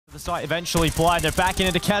The site eventually fly. They're backing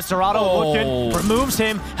into Castorado. Looking, removes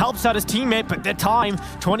him, helps out his teammate, but the time,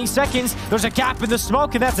 20 seconds. There's a gap in the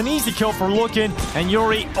smoke, and that's an easy kill for Lookin. And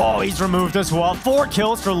Yuri, he's removed as well. 4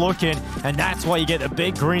 kills for Lookin, and that's why you get a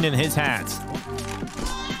big green in his hands.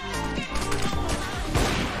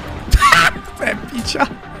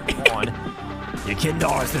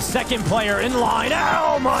 Yukindar is the second player in line.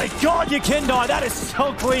 Oh my god, Yukindar, that is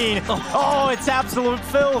so clean. Oh, it's absolute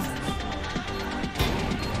filth.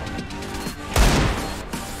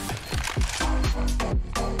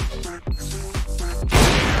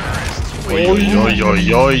 Oj, oj,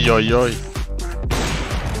 oj, oj, oj, oj.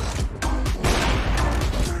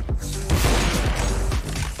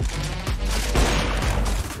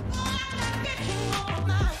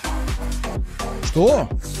 Что?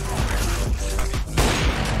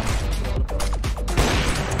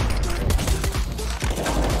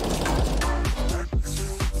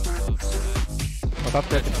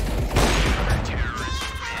 Пока.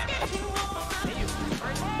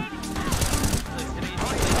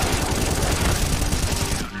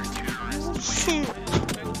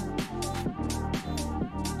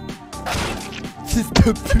 Fils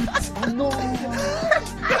de pute! Oh non!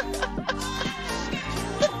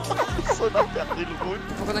 On a perdu le roule.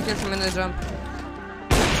 Pourquoi dans quel chemin de jump?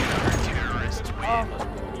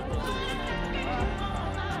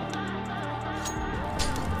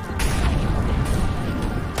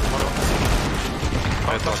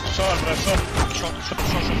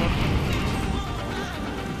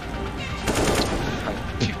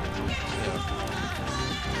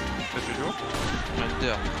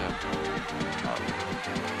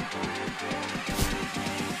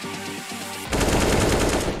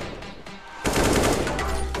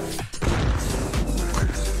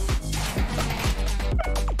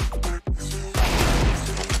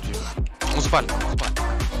 On se balle.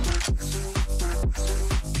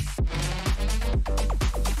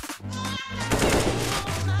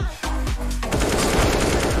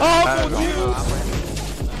 Oh mon dieu!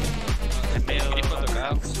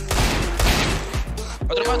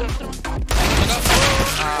 Otro más.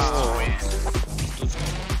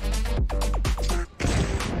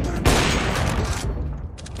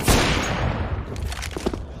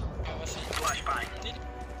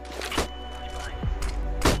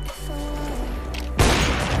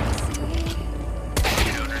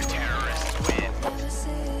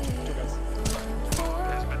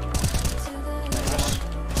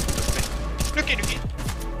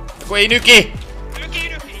 Wait, Nuki!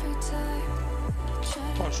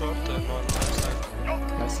 One short, one side.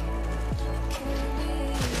 Nice.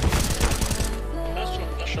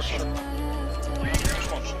 Short.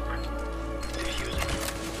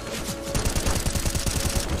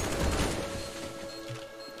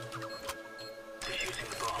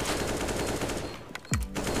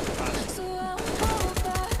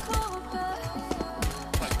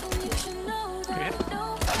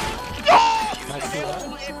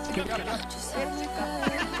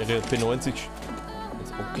 Der P90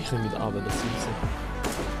 jetzt auch gerne mit Arbeit, das ist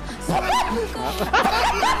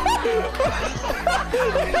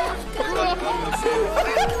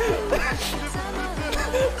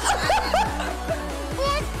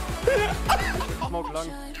Smoke lang.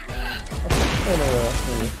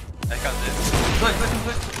 Ich kann sehen.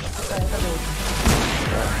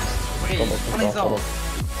 Komm auf.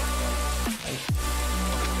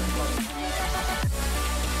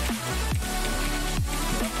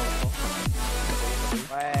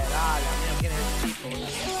 Dale, amigo, ¿quién es el tipo?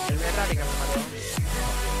 El Ferrari que me mató.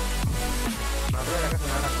 Mató de la casa de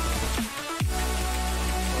la casa.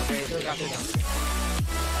 Ok, soy casita.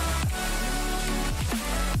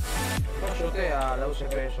 No shote a la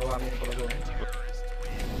UCP, eso va bien por lo que.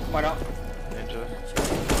 Bueno.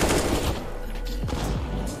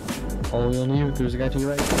 Oh, we on you, there's a guy to your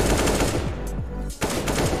right.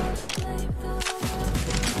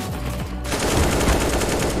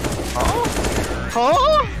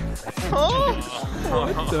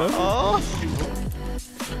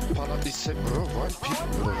 Paradise, bro, one people,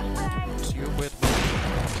 bro. you with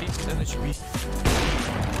 10 HP.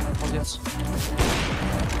 Молодец.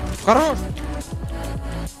 Хорош!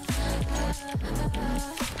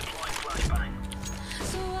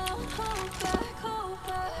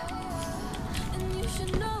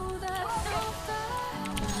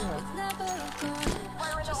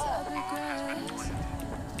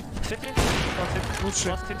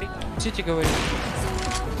 Лучше. Сити говорит.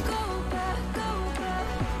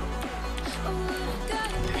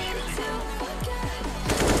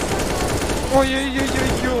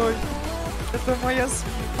 Ой-ой-ой-ой-ой. Это моя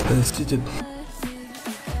Сити.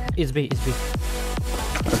 It's B. Okay.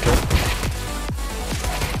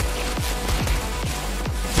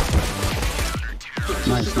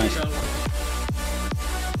 Nice, nice.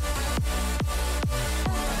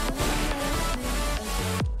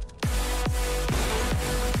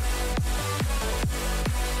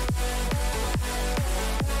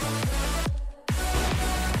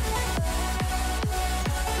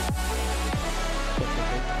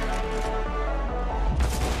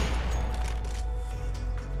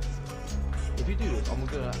 If you do this, I'm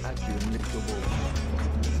gonna actually lick your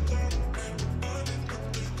balls.